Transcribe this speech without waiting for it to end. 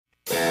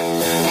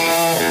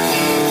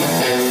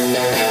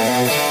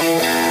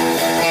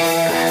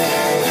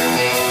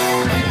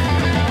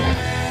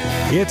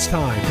It's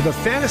time for the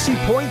Fantasy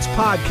Points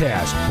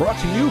Podcast, brought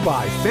to you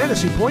by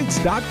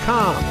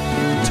FantasyPoints.com.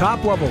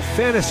 Top-level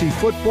fantasy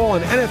football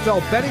and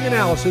NFL betting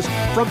analysis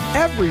from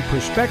every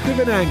perspective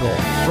and angle,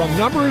 from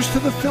numbers to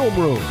the film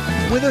room,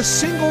 with a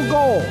single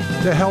goal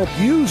to help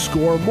you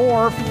score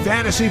more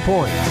fantasy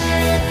points.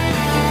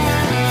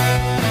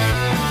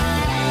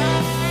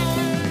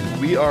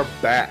 We are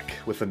back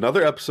with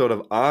another episode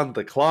of On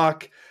the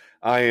Clock.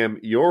 I am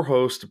your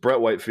host,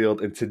 Brett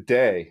Whitefield, and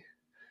today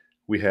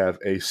we have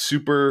a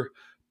super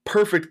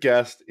perfect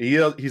guest.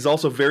 He's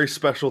also very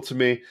special to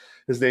me.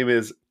 His name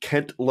is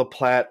Kent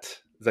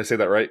Platte. Did I say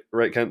that right?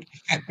 Right, Kent?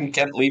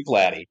 Kent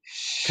Platte.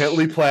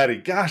 Kent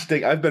Platte. Gosh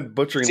dang, I've been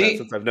butchering that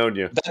since I've known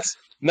you. That's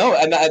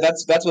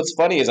what's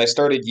funny is I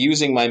started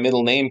using my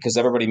middle name because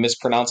everybody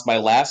mispronounced my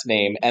last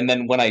name, and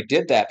then when I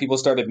did that, people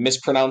started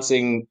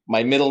mispronouncing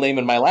my middle name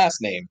and my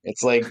last name.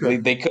 It's like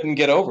they couldn't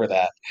get over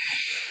that.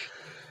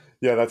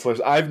 Yeah, that's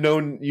hilarious. I've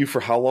known you for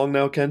how long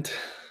now, Kent?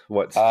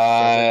 What,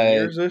 7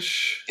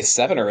 years-ish? It's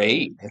 7 or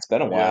 8. It's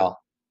been a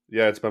while.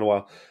 Yeah, it's been a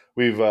while.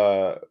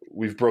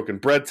 We've broken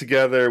bread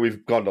together.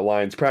 We've gone to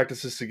Lions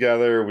practices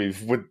together. We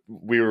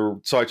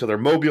saw each other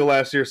in Mobile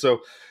last year. So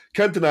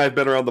Kent and I have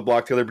been around the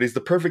block together, but he's the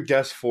perfect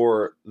guest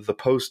for the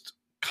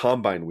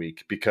post-combine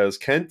week because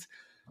Kent,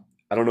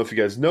 I don't know if you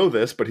guys know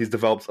this, but he's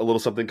developed a little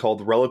something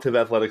called Relative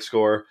Athletic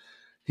Score.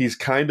 He's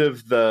kind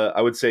of I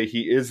would say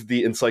he is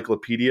the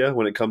encyclopedia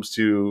when it comes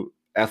to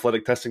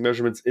athletic testing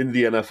measurements in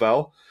the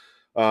NFL.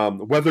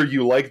 Whether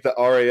you like the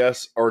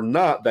RAS or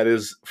not, that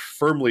is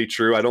firmly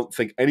true. I don't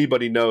think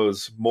anybody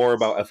knows more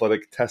about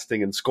athletic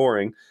testing and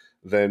scoring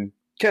than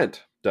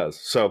Kent does.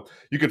 So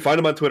you can find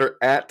him on Twitter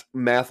at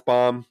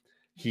MathBomb.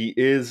 He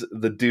is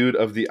the dude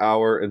of the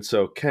hour. And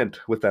so, Kent,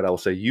 with that, I'll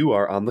say you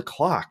are on the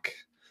clock.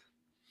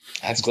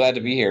 That's glad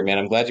to be here, man.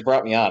 I'm glad you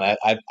brought me on.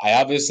 I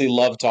obviously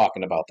love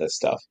talking about this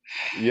stuff.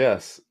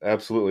 Yes,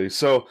 absolutely.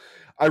 So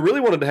I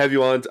really wanted to have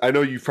you on. I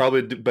know you've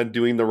probably been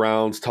doing the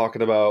rounds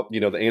talking about,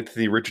 the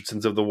Anthony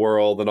Richardsons of the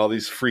world and all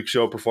these freak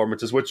show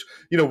performances, which,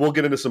 we'll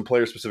get into some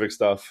player-specific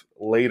stuff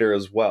later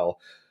as well.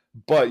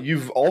 But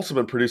you've also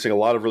been producing a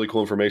lot of really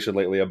cool information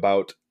lately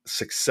about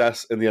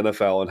success in the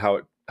NFL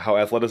and how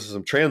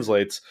athleticism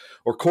translates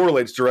or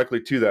correlates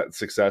directly to that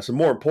success. And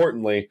more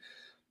importantly,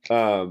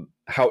 how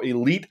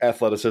elite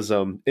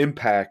athleticism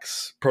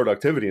impacts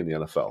productivity in the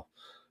NFL.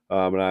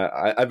 And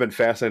I've been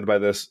fascinated by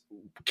this.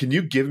 Can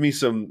you give me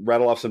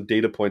rattle off some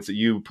data points that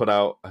you put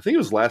out? I think it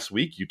was last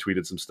week you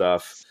tweeted some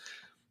stuff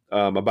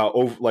about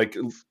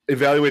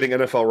evaluating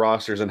NFL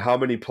rosters and how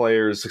many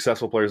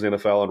successful players in the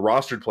NFL and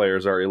rostered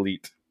players are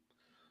elite.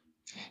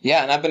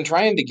 Yeah, and I've been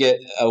trying to get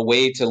a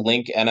way to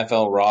link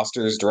NFL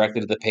rosters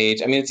directly to the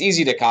page. I mean, it's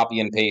easy to copy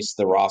and paste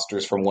the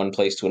rosters from one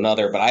place to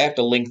another, but I have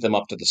to link them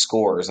up to the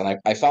scores. And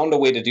I found a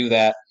way to do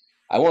that.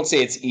 I won't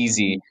say it's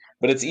easy,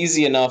 but it's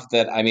easy enough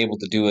that I'm able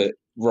to do it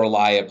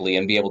reliably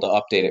and be able to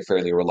update it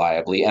fairly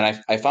reliably.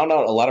 And I found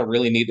out a lot of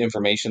really neat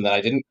information that I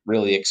didn't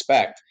really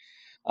expect,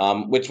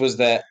 which was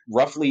that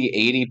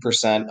roughly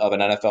 80% of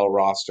an NFL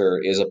roster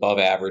is above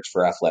average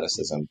for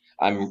athleticism.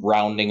 I'm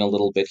rounding a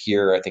little bit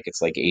here. I think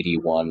it's like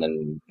 81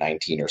 and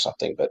 19 or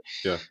something. But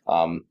yeah.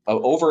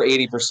 Over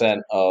 80%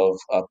 of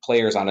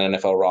players on an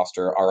NFL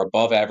roster are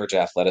above average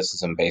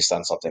athleticism based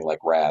on something like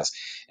RAS.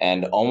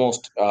 And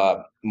almost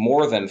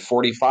more than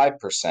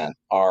 45%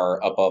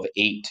 are above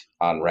 8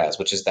 on RAS,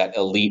 which is that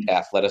elite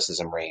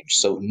athleticism range.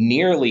 So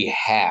nearly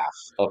half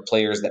of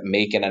players that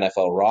make an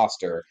NFL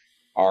roster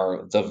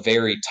are the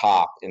very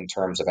top in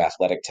terms of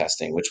athletic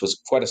testing, which was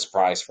quite a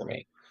surprise for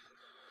me.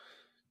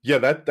 Yeah,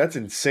 that's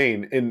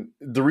insane. And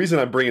the reason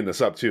I'm bringing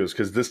this up, too, is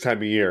because this time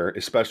of year,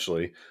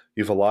 especially,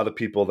 you have a lot of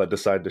people that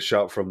decide to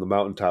shout from the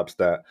mountaintops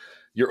that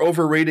you're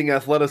overrating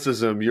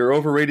athleticism, you're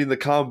overrating the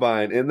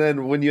combine. And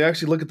then when you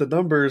actually look at the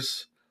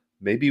numbers,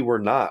 maybe we're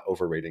not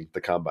overrating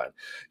the combine.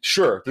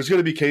 Sure, there's going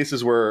to be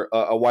cases where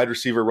a wide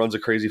receiver runs a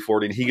crazy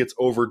 40 and he gets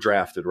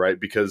overdrafted, right?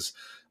 Because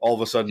all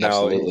of a sudden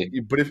Absolutely.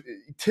 now, but if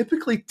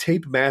typically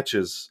tape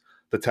matches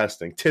the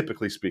testing,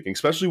 typically speaking,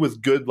 especially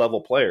with good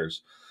level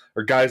players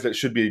or guys that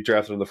should be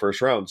drafted in the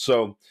first round.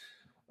 So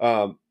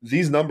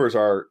these numbers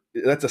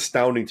that's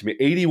astounding to me.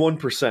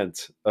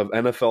 81% of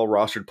NFL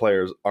rostered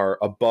players are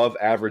above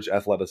average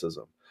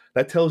athleticism.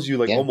 That tells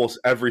you almost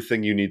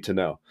everything you need to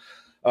know.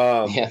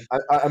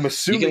 I'm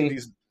assuming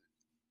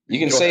you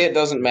can say it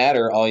doesn't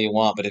matter all you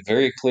want, but it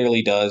very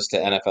clearly does to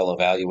NFL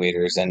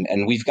evaluators.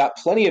 And we've got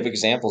plenty of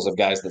examples of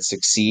guys that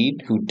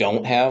succeed who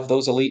don't have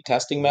those elite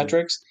testing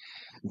metrics,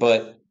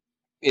 but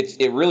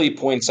it really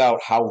points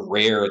out how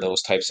rare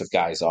those types of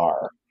guys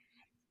are.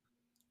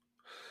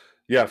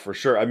 Yeah, for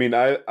sure. I mean,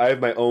 I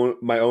have my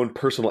own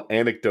personal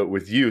anecdote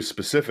with you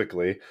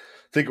specifically. I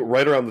think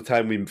right around the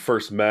time we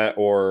first met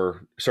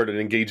or started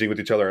engaging with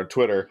each other on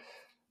Twitter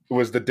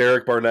was the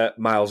Derek Barnett,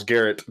 Myles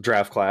Garrett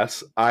draft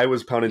class. I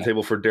was pounding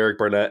table for Derek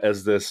Barnett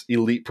as this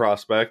elite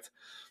prospect.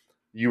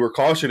 You were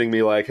cautioning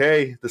me like,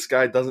 hey, this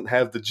guy doesn't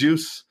have the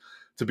juice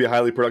to be a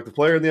highly productive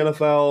player in the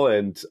NFL.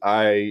 And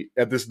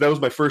that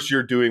was my first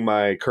year doing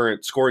my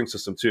current scoring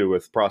system too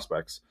with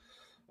prospects.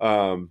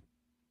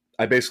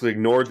 I basically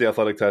ignored the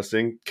athletic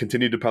testing,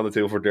 continued to pound the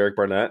table for Derek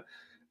Barnett,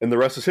 and the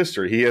rest is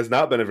history. He has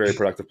not been a very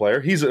productive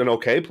player. He's an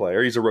okay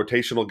player. He's a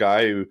rotational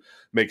guy who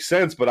makes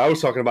sense, but I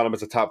was talking about him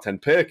as a top 10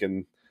 pick,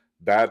 and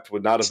that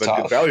would not have It's been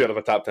good tough. value out of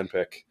a top 10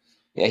 pick.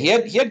 Yeah,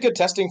 he had good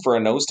testing for a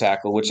nose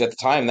tackle, which at the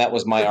time that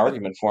was my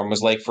argument for him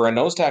was like for a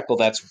nose tackle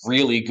that's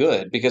really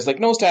good because like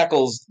nose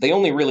tackles they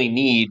only really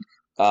need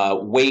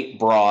weight,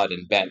 broad,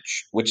 and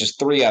bench, which is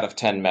 3 out of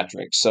 10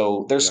 metrics.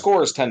 So their Yeah.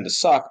 scores tend to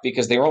suck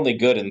because they're only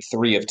good in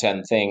 3 of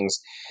 10 things.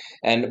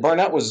 And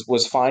Barnett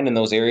was fine in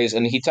those areas,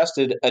 and he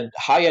tested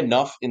high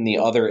enough in the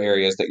other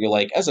areas that you're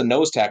like, as a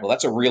nose tackle,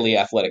 that's a really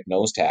athletic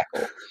nose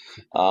tackle.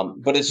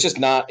 But it's just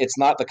not it's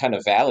not the kind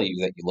of value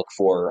that you look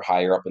for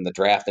higher up in the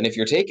draft. And if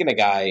you're taking a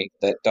guy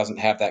that doesn't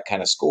have that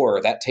kind of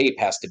score, that tape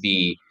has to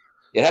be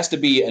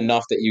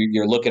enough that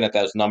you're looking at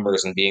those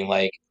numbers and being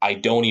like, I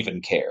don't even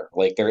care.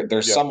 Like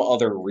there's Yeah. some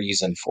other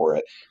reason for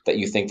it that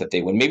you think that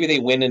they win. Maybe they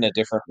win in a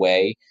different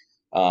way,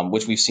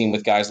 which we've seen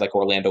with guys like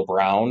Orlando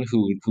Brown,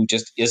 who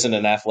just isn't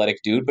an athletic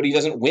dude, but he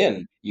doesn't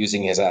win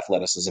using his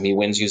athleticism. He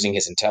wins using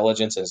his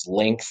intelligence, his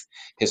length,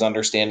 his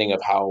understanding of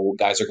how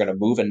guys are going to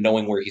move and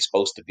knowing where he's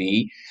supposed to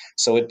be.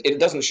 So it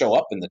doesn't show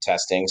up in the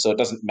testing. So it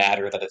doesn't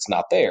matter that it's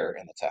not there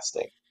in the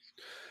testing.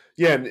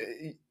 Yeah,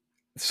 and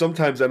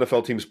sometimes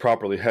NFL teams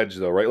properly hedge,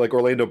 though, right? Like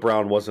Orlando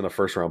Brown wasn't a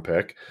first-round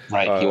pick.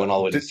 Right. He went all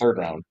the way to the third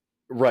round.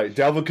 Right.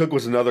 Dalvin Cook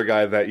was another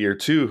guy that year,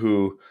 too,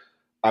 who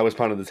I was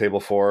pounding the table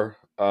for.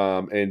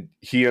 And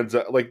he ends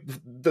up, like,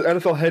 the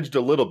NFL hedged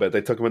a little bit.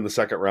 They took him in the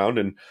second round,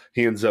 and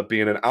he ends up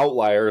being an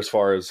outlier as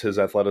far as his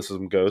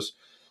athleticism goes.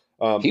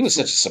 He was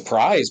such a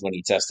surprise when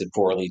he tested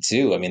poorly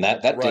too. I mean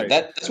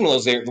that's one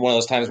of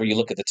those times where you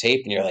look at the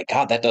tape and you're like,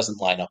 God, that doesn't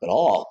line up at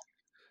all.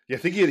 Yeah, I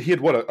think he had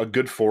what a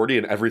good 40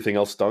 and everything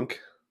else stunk.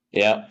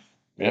 Yeah,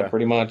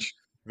 pretty much.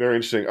 Very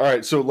interesting. All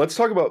right, so let's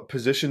talk about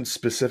position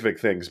specific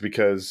things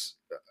because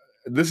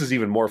this is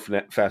even more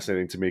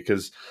fascinating to me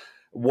because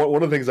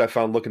one of the things I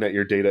found looking at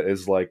your data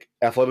is like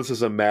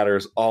athleticism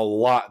matters a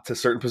lot to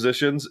certain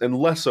positions and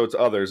less so to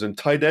others, and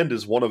tight end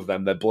is one of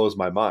them that blows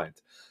my mind.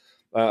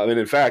 I mean,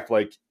 in fact,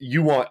 like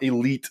you want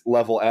elite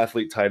level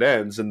athlete tight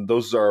ends, and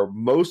those are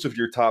most of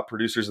your top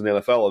producers in the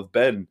NFL have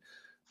been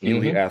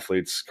elite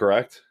athletes,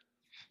 correct?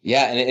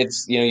 Yeah, and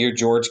it's your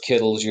George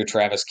Kittles, your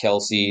Travis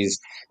Kelce's,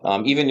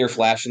 even your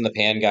flash in the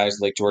pan guys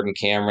like Jordan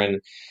Cameron,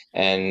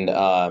 and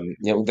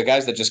the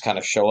guys that just kind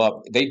of show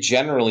up. They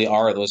generally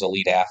are those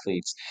elite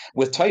athletes.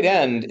 With tight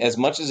end, as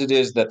much as it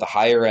is that the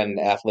higher end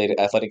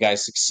athletic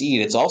guys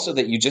succeed, it's also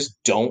that you just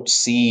don't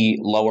see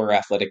lower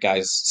athletic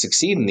guys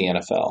succeed in the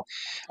NFL.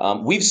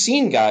 We've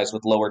seen guys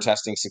with lower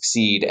testing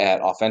succeed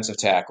at offensive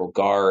tackle,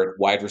 guard,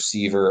 wide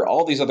receiver,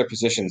 all these other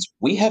positions.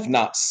 We have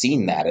not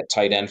seen that at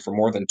tight end for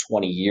more than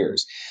 20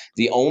 years.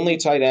 The only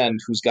tight end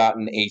who's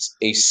gotten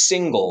a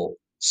single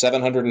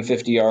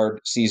 750-yard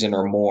season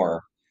or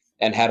more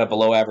and had a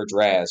below average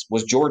RAS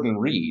was Jordan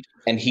Reed.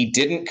 And he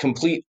didn't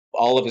complete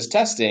all of his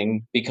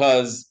testing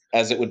because,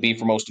 as it would be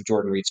for most of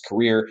Jordan Reed's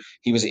career,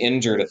 he was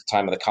injured at the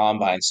time of the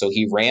combine. So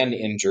he ran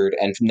injured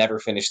and never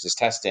finished his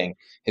testing.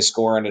 His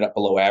score ended up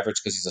below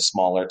average because he's a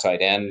smaller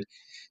tight end.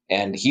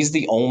 And he's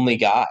the only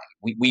guy.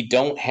 We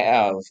don't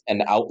have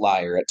an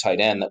outlier at tight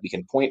end that we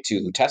can point to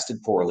who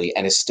tested poorly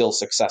and is still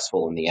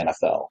successful in the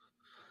NFL.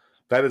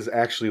 That is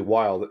actually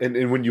wild.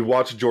 And when you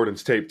watch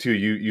Jordan's tape too,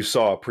 you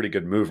saw a pretty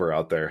good mover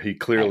out there. He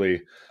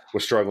clearly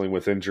was struggling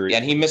with injury. Yeah,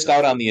 and he missed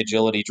out on the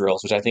agility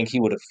drills, which I think he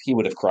would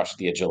have crushed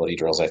the agility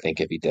drills, I think,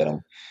 if he did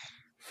them.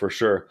 For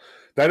sure.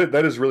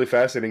 That is really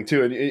fascinating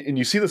too. And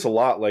you see this a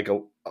lot. Like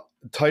a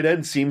tight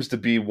end seems to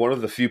be one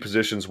of the few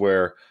positions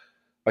where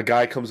a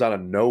guy comes out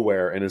of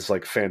nowhere and is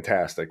like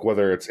fantastic,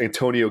 whether it's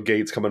Antonio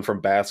Gates coming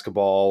from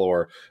basketball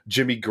or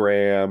Jimmy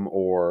Graham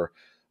or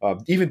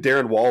even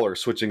Darren Waller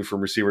switching from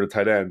receiver to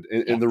tight end.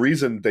 And the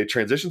reason they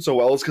transition so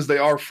well is because they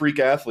are freak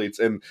athletes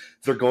and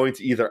they're going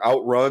to either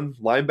outrun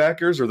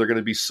linebackers or they're going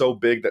to be so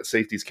big that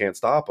safeties can't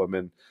stop them.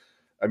 And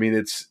I mean,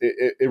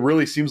 it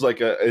really seems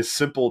like a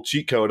simple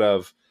cheat code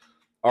of,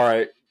 all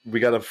right, we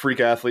got a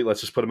freak athlete.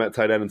 Let's just put him at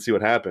tight end and see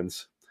what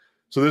happens.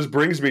 So this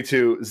brings me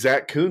to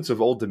Zach Kuntz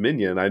of Old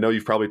Dominion. I know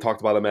you've probably talked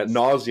about him ad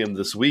nauseum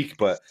this week,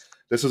 but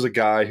this is a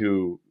guy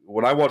who,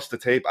 when I watched the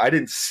tape, I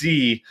didn't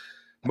see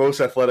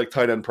most athletic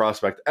tight end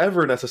prospect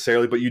ever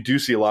necessarily, but you do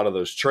see a lot of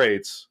those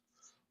traits.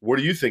 What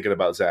are you thinking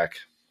about Zach?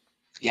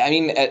 Yeah, I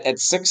mean, at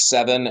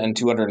 6'7" and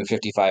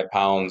 255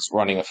 pounds,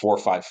 running a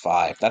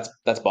 4.55,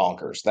 that's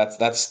bonkers.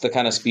 That's the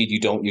kind of speed you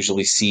don't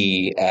usually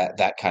see at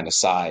that kind of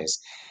size.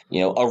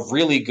 A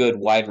really good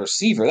wide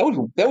receiver,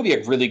 that would be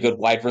a really good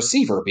wide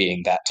receiver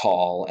being that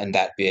tall and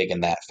that big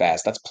and that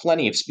fast. That's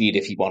plenty of speed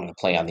if he wanted to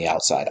play on the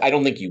outside. I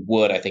don't think he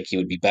would. I think he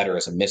would be better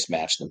as a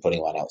mismatch than putting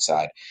him on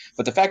outside.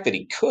 But the fact that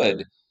he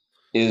could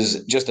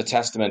is just a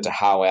testament to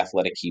how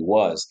athletic he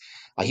was.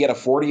 He had a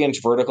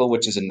 40-inch vertical,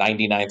 which is a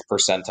 99th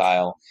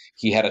percentile.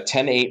 He had a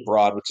 10.8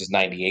 broad, which is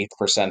 98th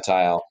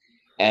percentile.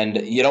 And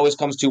it always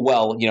comes to,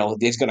 well,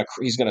 he's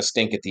gonna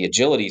stink at the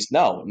agilities.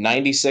 No,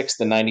 96th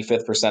and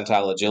 95th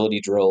percentile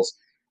agility drills.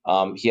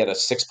 He had a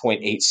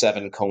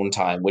 6.87 cone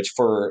time, which,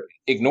 for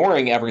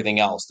ignoring everything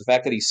else, the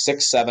fact that he's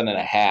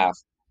 6'7.5"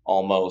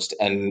 almost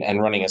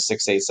and running a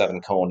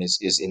 6.87 cone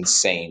is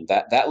insane.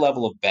 That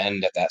level of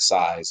bend at that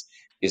size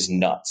is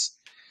nuts.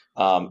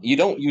 You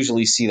don't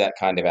usually see that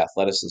kind of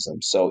athleticism.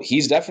 So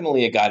he's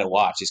definitely a guy to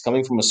watch. He's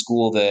coming from a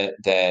school that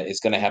is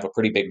going to have a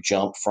pretty big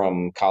jump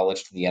from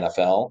college to the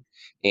NFL.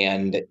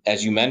 And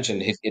as you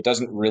mentioned, it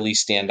doesn't really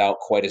stand out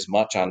quite as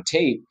much on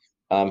tape.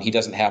 He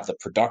doesn't have the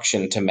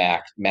production to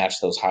match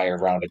those higher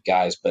rounded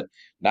guys, but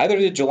neither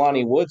did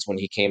Jelani Woods when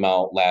he came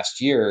out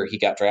last year. He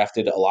got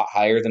drafted a lot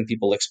higher than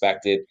people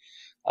expected,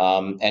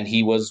 and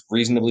he was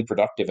reasonably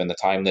productive in the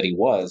time that he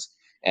was,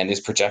 and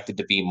is projected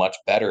to be much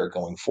better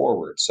going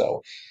forward.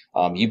 So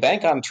you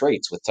bank on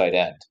traits with tight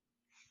end.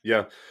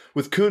 Yeah.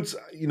 With Kuntz,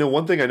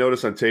 one thing I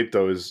noticed on tape,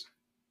 though, is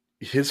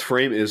his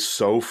frame is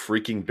so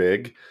freaking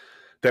big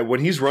that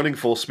when he's running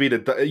full speed,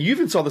 you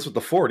even saw this with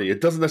the 40.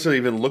 It doesn't necessarily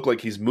even look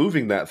like he's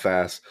moving that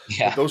fast.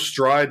 Yeah. But those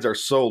strides are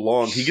so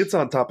long. He gets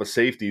on top of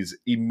safeties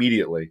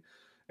immediately.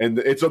 And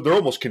they're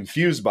almost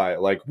confused by it.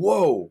 Like,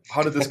 whoa,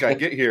 how did this guy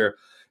get here?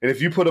 And if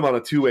you put him on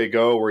a two-way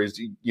go where he's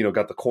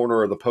got the corner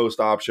or the post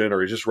option, or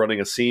he's just running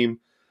a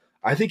seam,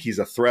 I think he's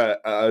a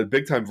threat, a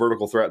big-time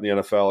vertical threat in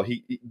the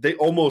NFL. They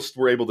almost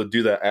were able to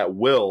do that at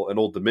will in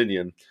Old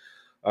Dominion.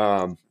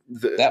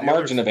 That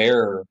margin of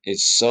error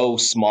is so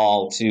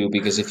small too,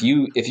 because if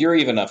you're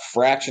even a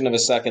fraction of a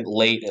second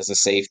late as a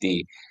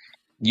safety,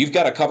 you've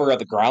got to cover at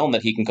the ground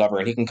that he can cover,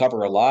 and he can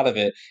cover a lot of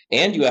it,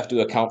 and you have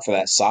to account for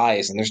that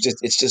size. And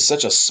it's just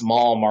such a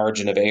small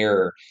margin of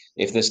error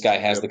if this guy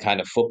has the kind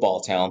of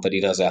football talent that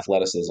he does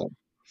athleticism.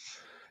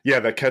 Yeah,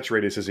 that catch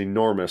radius is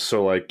enormous.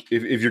 So, like,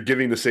 if you're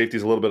giving the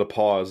safeties a little bit of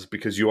pause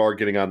because you are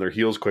getting on their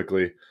heels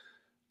quickly,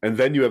 and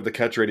then you have the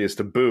catch radius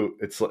to boot,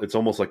 it's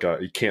almost like a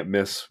you can't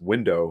miss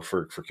window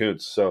for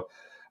Kuntz. So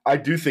I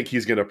do think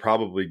he's going to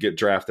probably get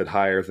drafted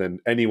higher than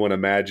anyone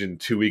imagined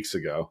 2 weeks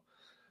ago.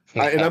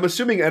 And I'm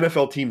assuming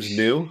NFL teams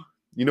knew.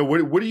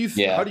 What do you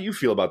how do you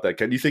feel about that,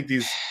 Ken? Do you think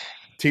these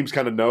teams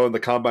kind of know, and the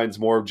combine's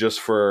more just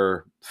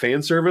for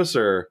fan service,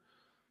 or?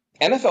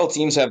 NFL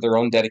teams have their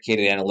own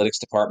dedicated analytics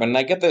department, and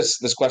I get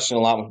this question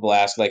a lot when people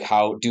ask, like,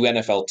 how do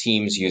NFL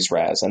teams use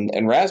RAS?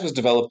 And RAS was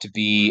developed to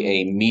be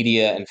a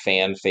media and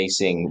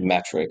fan-facing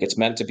metric. It's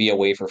meant to be a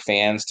way for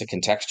fans to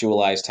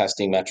contextualize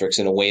testing metrics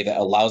in a way that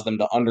allows them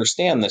to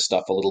understand this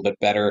stuff a little bit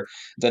better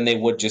than they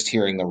would just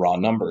hearing the raw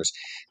numbers.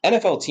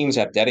 NFL teams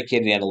have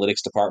dedicated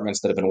analytics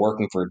departments that have been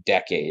working for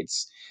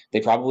decades.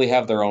 They probably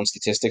have their own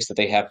statistics that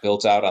they have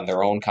built out on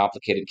their own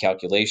complicated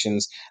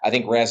calculations. I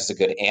think RAS is a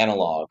good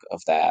analog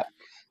of that.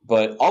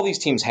 But all these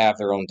teams have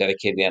their own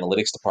dedicated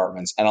analytics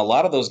departments, and a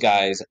lot of those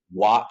guys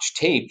watch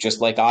tape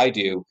just like I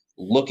do,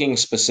 looking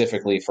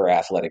specifically for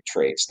athletic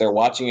traits. They're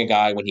watching a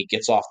guy when he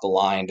gets off the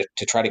line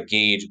to try to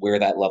gauge where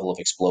that level of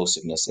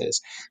explosiveness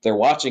is. They're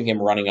watching him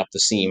running up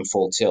the seam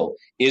full tilt.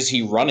 Is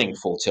he running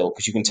full tilt?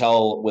 Because you can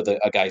tell with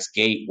a guy's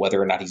gait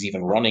whether or not he's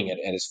even running it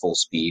at his full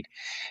speed.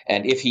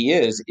 And if he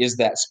is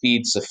that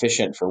speed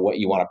sufficient for what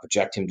you want to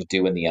project him to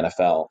do in the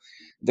NFL?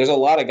 There's a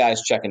lot of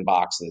guys checking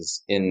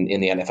boxes in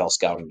the NFL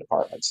scouting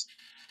departments.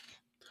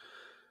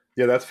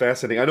 Yeah, that's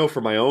fascinating. I know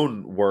for my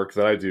own work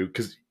that I do,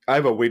 because I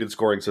have a weighted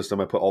scoring system.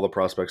 I put all the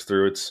prospects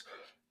through.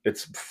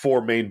 It's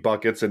 4 main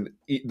buckets, and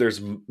there's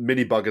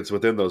mini buckets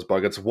within those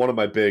buckets. One of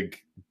my big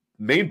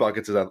main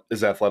buckets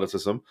is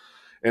athleticism,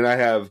 and I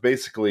have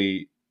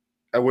basically,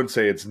 I wouldn't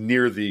say it's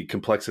near the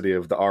complexity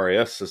of the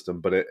RAS system,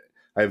 but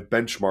I have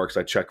benchmarks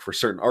I check for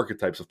certain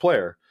archetypes of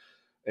player.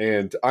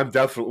 And I'm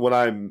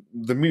definitely,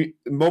 the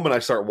moment I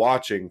start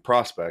watching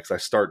prospects, I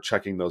start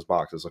checking those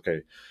boxes.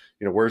 Okay,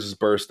 where's his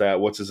burst at?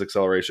 What's his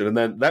acceleration? And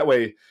then that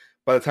way,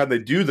 by the time they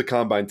do the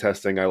combine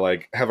testing,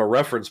 I have a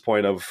reference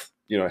point of,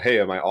 hey,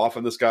 am I off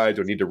on this guy?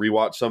 Do I need to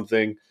rewatch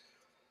something?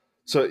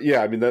 So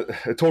yeah, I mean, that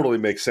it totally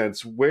makes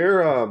sense.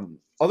 Where,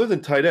 other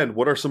than tight end,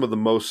 what are some of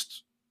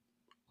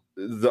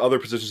the other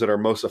positions that are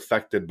most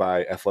affected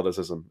by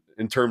athleticism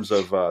in terms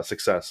of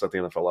success at the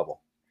NFL level?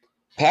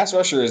 Pass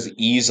rusher is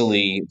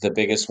easily the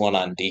biggest one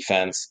on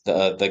defense.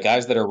 The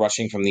guys that are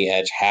rushing from the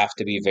edge have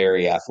to be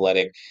very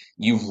athletic.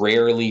 You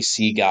rarely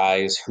see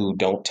guys who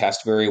don't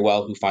test very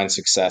well who find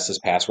success as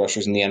pass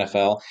rushers in the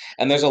NFL.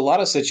 And there's a lot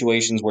of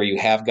situations where you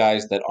have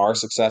guys that are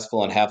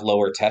successful and have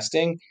lower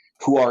testing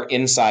who are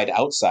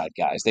inside-outside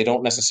guys. They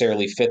don't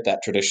necessarily fit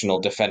that traditional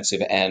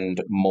defensive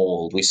end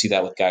mold. We see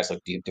that with guys like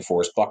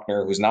DeForest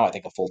Buckner, who's now, I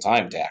think, a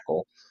full-time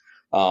tackle.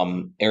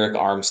 Eric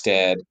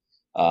Armstead,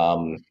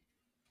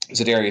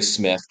 Zadarius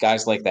Smith,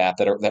 guys like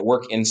that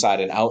work inside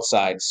and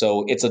outside.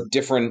 So it's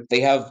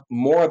they have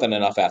more than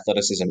enough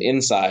athleticism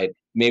inside.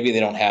 Maybe they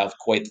don't have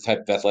quite the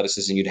type of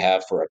athleticism you'd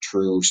have for a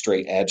true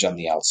straight edge on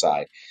the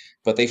outside,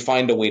 but they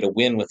find a way to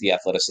win with the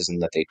athleticism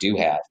that they do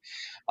have.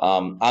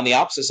 On the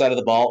opposite side of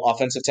the ball,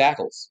 offensive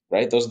tackles,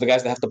 right? Those are the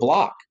guys that have to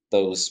block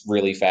those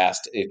really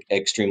fast,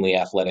 extremely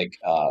athletic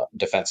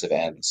defensive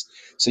ends.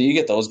 So you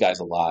get those guys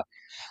a lot.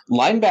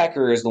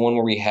 Linebacker is the one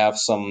where we have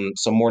some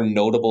more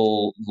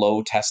notable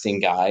low testing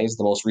guys.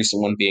 The most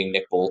recent one being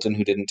Nick Bolton,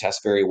 who didn't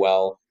test very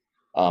well.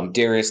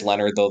 Darius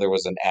Leonard, though there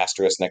was an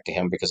asterisk next to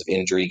him because of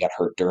injury, got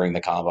hurt during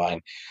the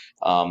combine.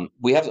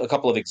 We have a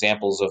couple of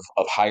examples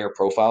of higher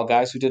profile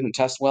guys who didn't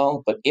test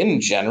well, but in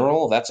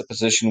general, that's a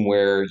position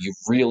where you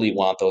really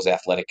want those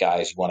athletic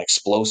guys. You want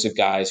explosive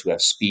guys who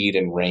have speed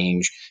and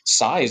range.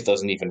 Size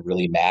doesn't even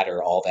really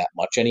matter all that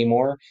much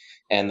anymore.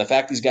 And the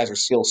fact these guys are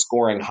still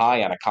scoring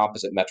high on a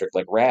composite metric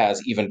like RAS,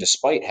 even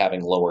despite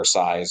having lower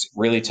size,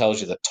 really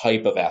tells you the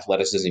type of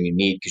athleticism you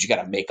need, because you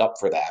got to make up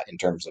for that in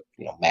terms of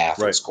math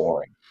and Right.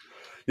 scoring.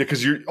 Yeah,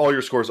 because all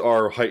your scores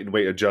are height and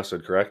weight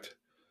adjusted, correct?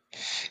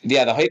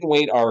 Yeah, the height and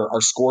weight are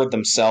scored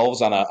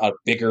themselves on a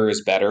bigger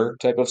is better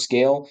type of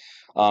scale.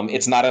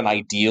 It's not an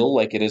ideal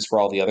like it is for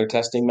all the other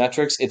testing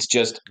metrics. It's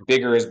just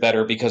bigger is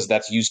better because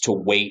that's used to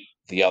weight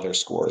the other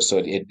scores.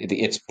 So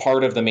it's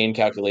part of the main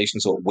calculation,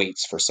 so it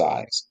weights for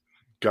size.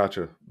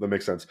 Gotcha. That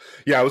makes sense.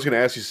 Yeah, I was going to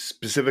ask you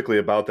specifically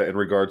about that in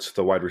regards to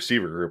the wide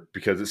receiver group,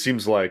 because it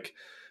seems like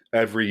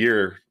every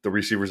year the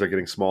receivers are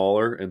getting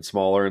smaller and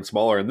smaller and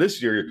smaller. And this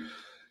year,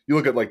 you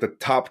look at like the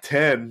top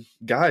 10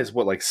 guys,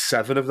 like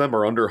 7 of them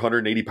are under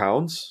 180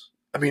 pounds?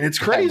 I mean, it's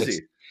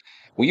crazy.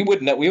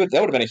 That would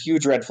have been a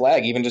huge red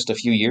flag even just a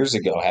few years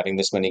ago, having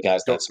this many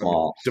guys that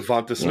small.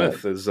 Devonta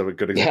Smith is a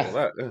good example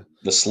of that. Yeah.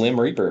 The Slim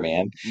Reaper,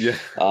 man. Yeah.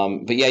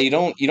 But yeah, you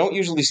don't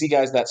usually see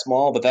guys that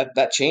small, but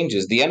that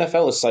changes. The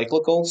NFL is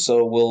cyclical,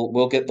 so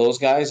we'll get those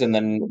guys, and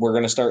then we're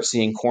going to start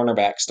seeing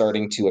cornerbacks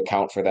starting to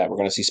account for that. We're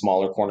going to see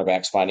smaller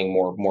cornerbacks finding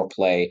more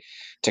play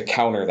to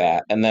counter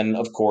that, and then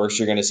of course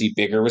you're going to see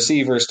bigger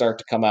receivers start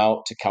to come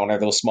out to counter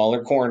those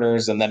smaller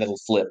corners, and then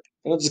it'll flip.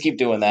 We'll just keep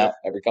doing that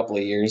every couple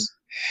of years.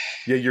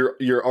 Yeah,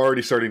 you're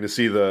already starting to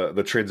see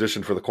the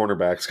transition for the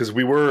cornerbacks, because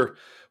we were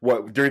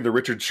during the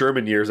Richard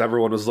Sherman years,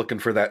 everyone was looking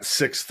for that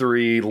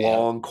 6'3"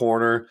 long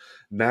corner.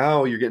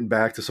 Now you're getting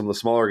back to some of the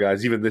smaller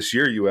guys. Even this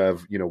year, you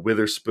have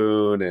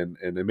Witherspoon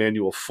and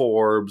Emmanuel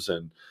Forbes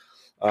and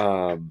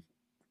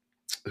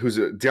who's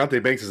it?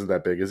 Deontay Banks isn't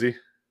that big, is he?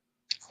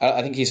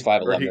 I think he's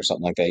 5'11" or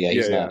something like that.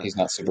 Yeah, he's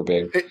not super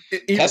big.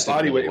 Even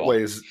body weight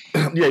wise,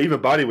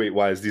 even body weight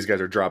wise, these guys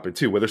are dropping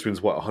too.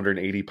 Witherspoon's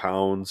 180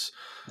 pounds.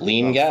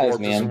 Lean guys, Forbes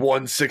man. Is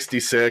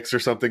 166 or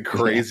something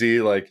crazy.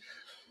 It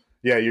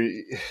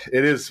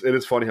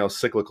is funny how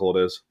cyclical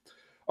it is.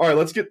 All right,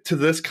 let's get to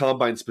this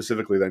combine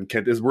specifically then,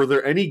 Kent. Were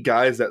there any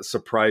guys that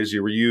surprised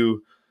you? Were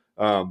you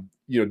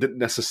didn't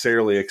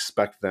necessarily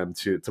expect them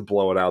to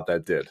blow it out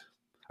that did?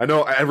 I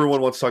know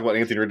everyone wants to talk about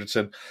Anthony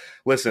Richardson.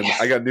 Listen,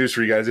 I got news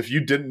for you guys. If you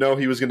didn't know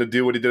he was going to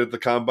do what he did at the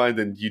combine,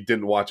 then you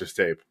didn't watch his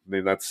tape. I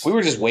mean, we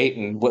were just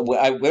waiting.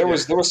 There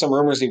was some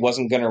rumors he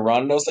wasn't going to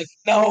run. And I was like,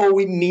 no,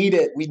 we need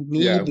it. We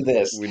need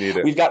this. We need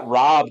it. We've got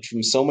robbed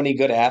from so many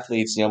good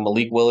athletes.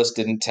 Malik Willis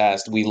didn't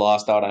test. We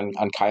lost out on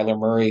Kyler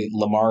Murray.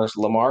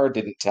 Lamar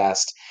didn't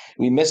test.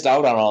 We missed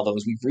out on all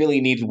those. We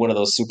really needed one of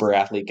those super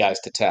athlete guys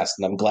to test,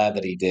 and I'm glad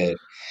that he did.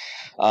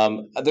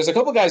 There's a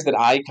couple guys that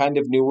I kind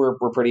of knew were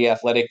pretty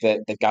athletic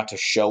that got to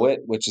show it,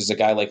 which is a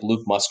guy like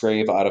Luke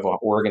Musgrave out of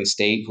Oregon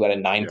State, who had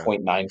a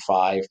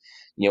 9.95.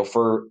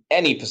 For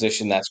any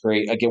position, that's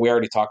great. Again, we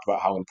already talked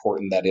about how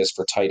important that is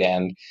for tight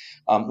end.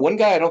 One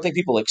guy I don't think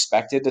people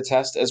expected to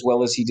test as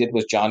well as he did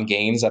was John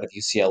Gaines out of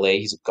UCLA.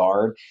 He's a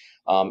guard.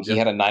 He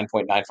had a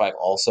 9.95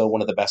 also,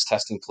 one of the best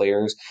testing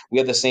players. We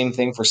had the same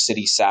thing for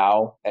Sidy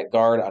Sow at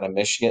guard out of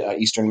Michigan,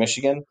 Eastern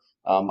Michigan.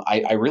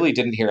 I really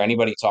didn't hear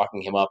anybody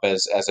talking him up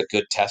as a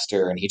good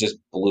tester, and he just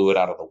blew it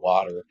out of the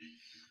water.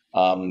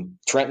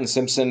 Trenton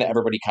Simpson,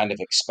 everybody kind of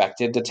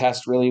expected to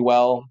test really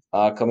well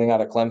coming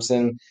out of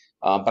Clemson,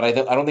 but I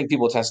don't think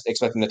people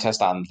expect him to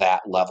test on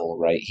that level,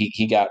 right?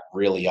 He got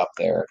really up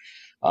there.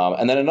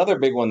 And then another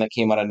big one that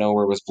came out of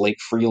nowhere was Blake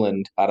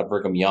Freeland out of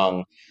Brigham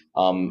Young.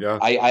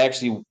 I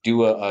actually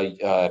do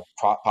a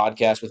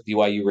podcast with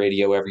BYU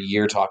Radio every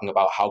year talking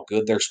about how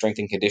good their strength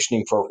and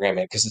conditioning program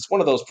is, because it's one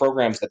of those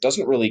programs that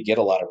doesn't really get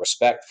a lot of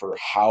respect for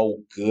how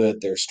good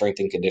their strength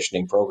and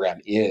conditioning program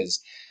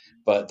is.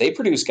 But they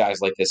produce guys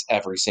like this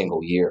every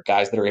single year,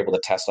 guys that are able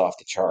to test off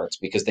the charts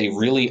because they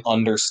really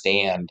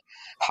understand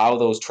how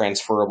those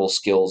transferable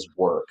skills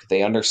work.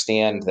 They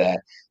understand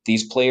that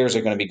these players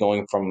are going to be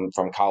going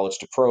from college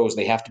to pros.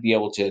 They have to be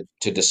able to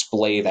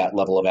display that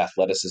level of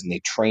athleticism. They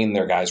train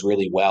their guys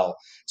really well.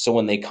 So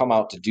when they come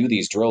out to do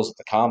these drills at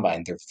the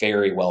combine, they're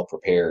very well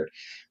prepared.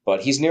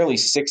 But he's nearly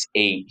 6'8".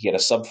 He had a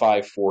sub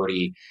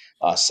 540,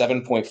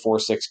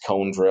 7.46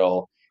 cone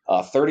drill,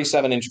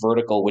 37-inch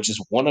vertical, which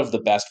is one of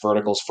the best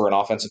verticals for an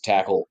offensive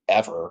tackle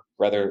ever,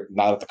 whether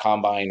not at the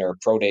combine or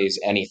pro days,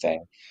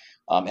 anything.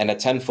 And a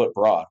 10-foot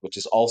broad, which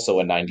is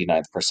also a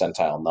 99th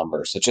percentile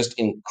number. So just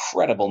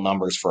incredible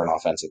numbers for an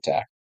offensive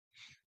tackle.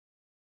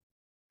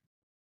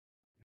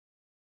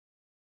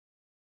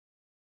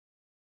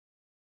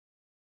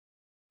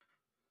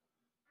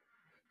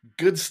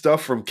 Good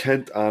stuff from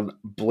Kent on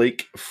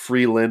Blake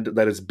Freeland.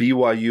 That is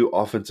BYU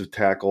offensive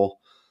tackle.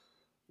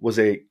 Was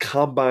a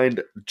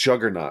combined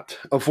juggernaut.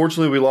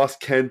 Unfortunately, we lost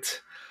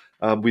Kent.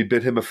 We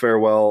bid him a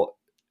farewell.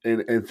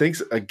 And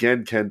thanks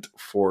again, Kent,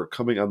 for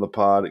coming on the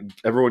pod.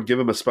 Everyone give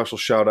him a special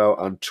shout out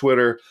on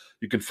Twitter.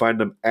 You can find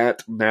him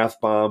at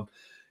MathBomb.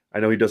 I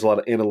know he does a lot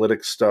of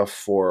analytics stuff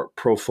for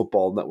Pro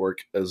Football Network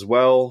as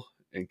well,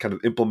 and kind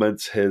of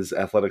implements his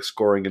athletic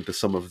scoring into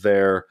some of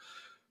their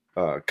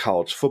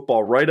college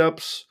football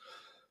write-ups.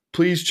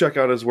 Please check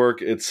out his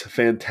work. It's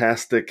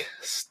fantastic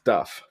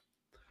stuff.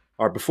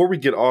 All right, before we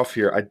get off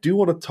here, I do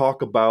want to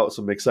talk about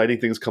some exciting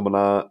things coming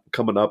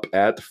up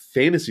at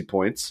Fantasy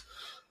Points.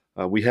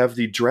 We have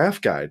the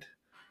draft guide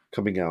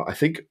coming out. I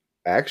think,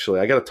 actually,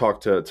 I got to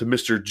talk to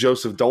Mr.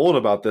 Joseph Dolan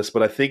about this,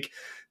 but I think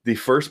the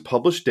first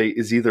published date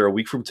is either a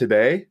week from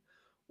today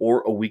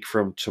or a week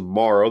from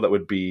tomorrow. That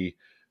would be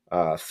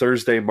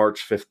Thursday,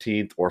 March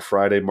 15th or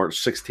Friday,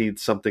 March 16th,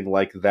 something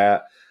like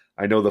that.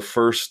 I know the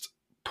first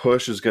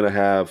push is going to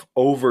have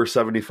over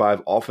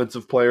 75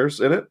 offensive players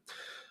in it.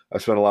 I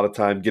spent a lot of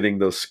time getting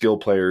those skill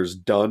players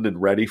done and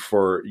ready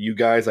for you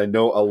guys. I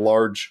know a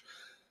large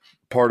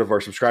part of our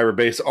subscriber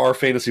base are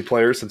fantasy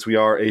players, since we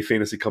are a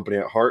fantasy company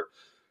at heart.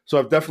 So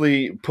I've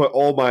definitely put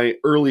all my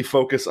early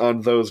focus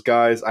on those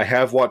guys. I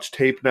have watched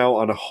tape now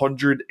on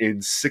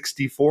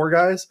 164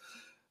 guys.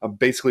 I'm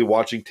basically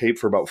watching tape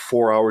for about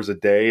 4 hours a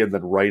day and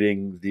then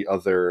writing the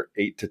other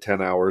 8 to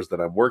 10 hours that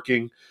I'm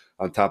working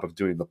on top of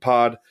doing the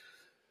pod.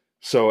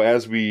 So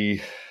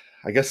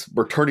I guess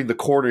we're turning the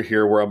corner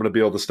here where I'm going to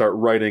be able to start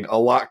writing a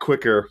lot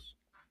quicker,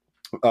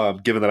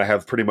 given that I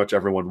have pretty much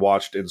everyone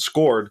watched and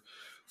scored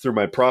through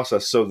my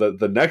process. So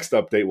the next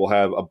update will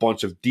have a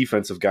bunch of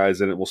defensive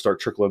guys in it. We'll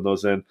start trickling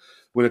those in.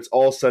 When it's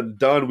all said and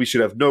done, we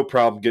should have no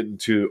problem getting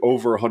to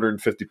over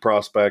 150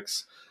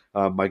 prospects.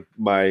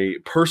 My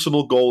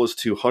personal goal is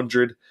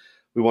 200.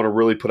 We want to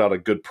really put out a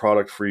good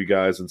product for you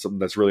guys and something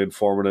that's really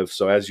informative.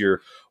 So as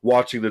you're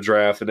watching the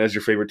draft and as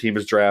your favorite team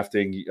is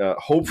drafting,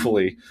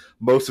 hopefully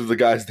most of the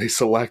guys they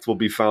select will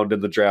be found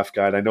in the draft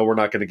guide. I know we're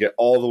not going to get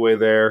all the way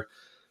there,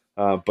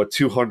 but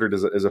 200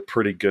 is a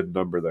pretty good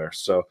number there.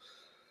 So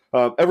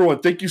everyone,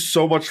 thank you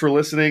so much for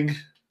listening.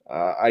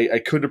 I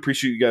couldn't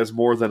appreciate you guys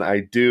more than I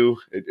do.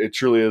 It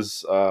truly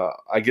is.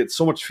 I get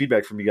so much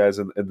feedback from you guys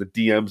and the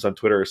DMs on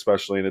Twitter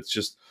especially, and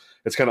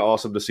it's kind of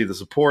awesome to see the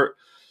support.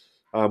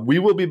 We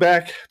will be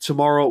back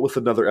tomorrow with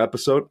another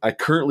episode. I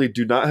currently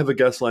do not have a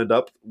guest lined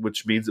up,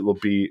 which means it will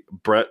be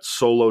Brett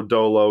solo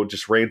dolo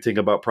just ranting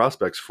about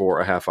prospects for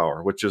a half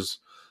hour, which is,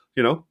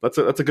 that's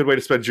a good way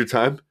to spend your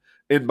time,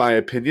 in my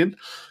opinion.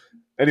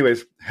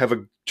 Anyways, have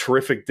a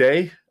terrific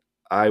day.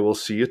 I will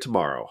see you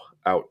tomorrow.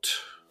 Out.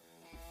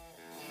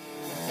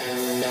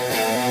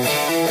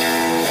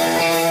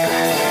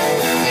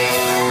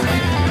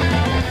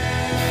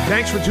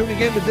 Thanks for tuning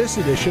in to this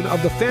edition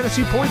of the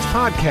Fantasy Points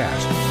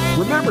Podcast.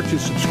 Remember to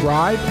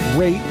subscribe,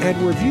 rate,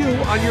 and review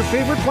on your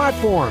favorite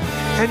platform.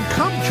 And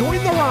come join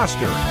the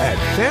roster at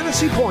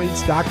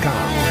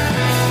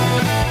fantasypoints.com.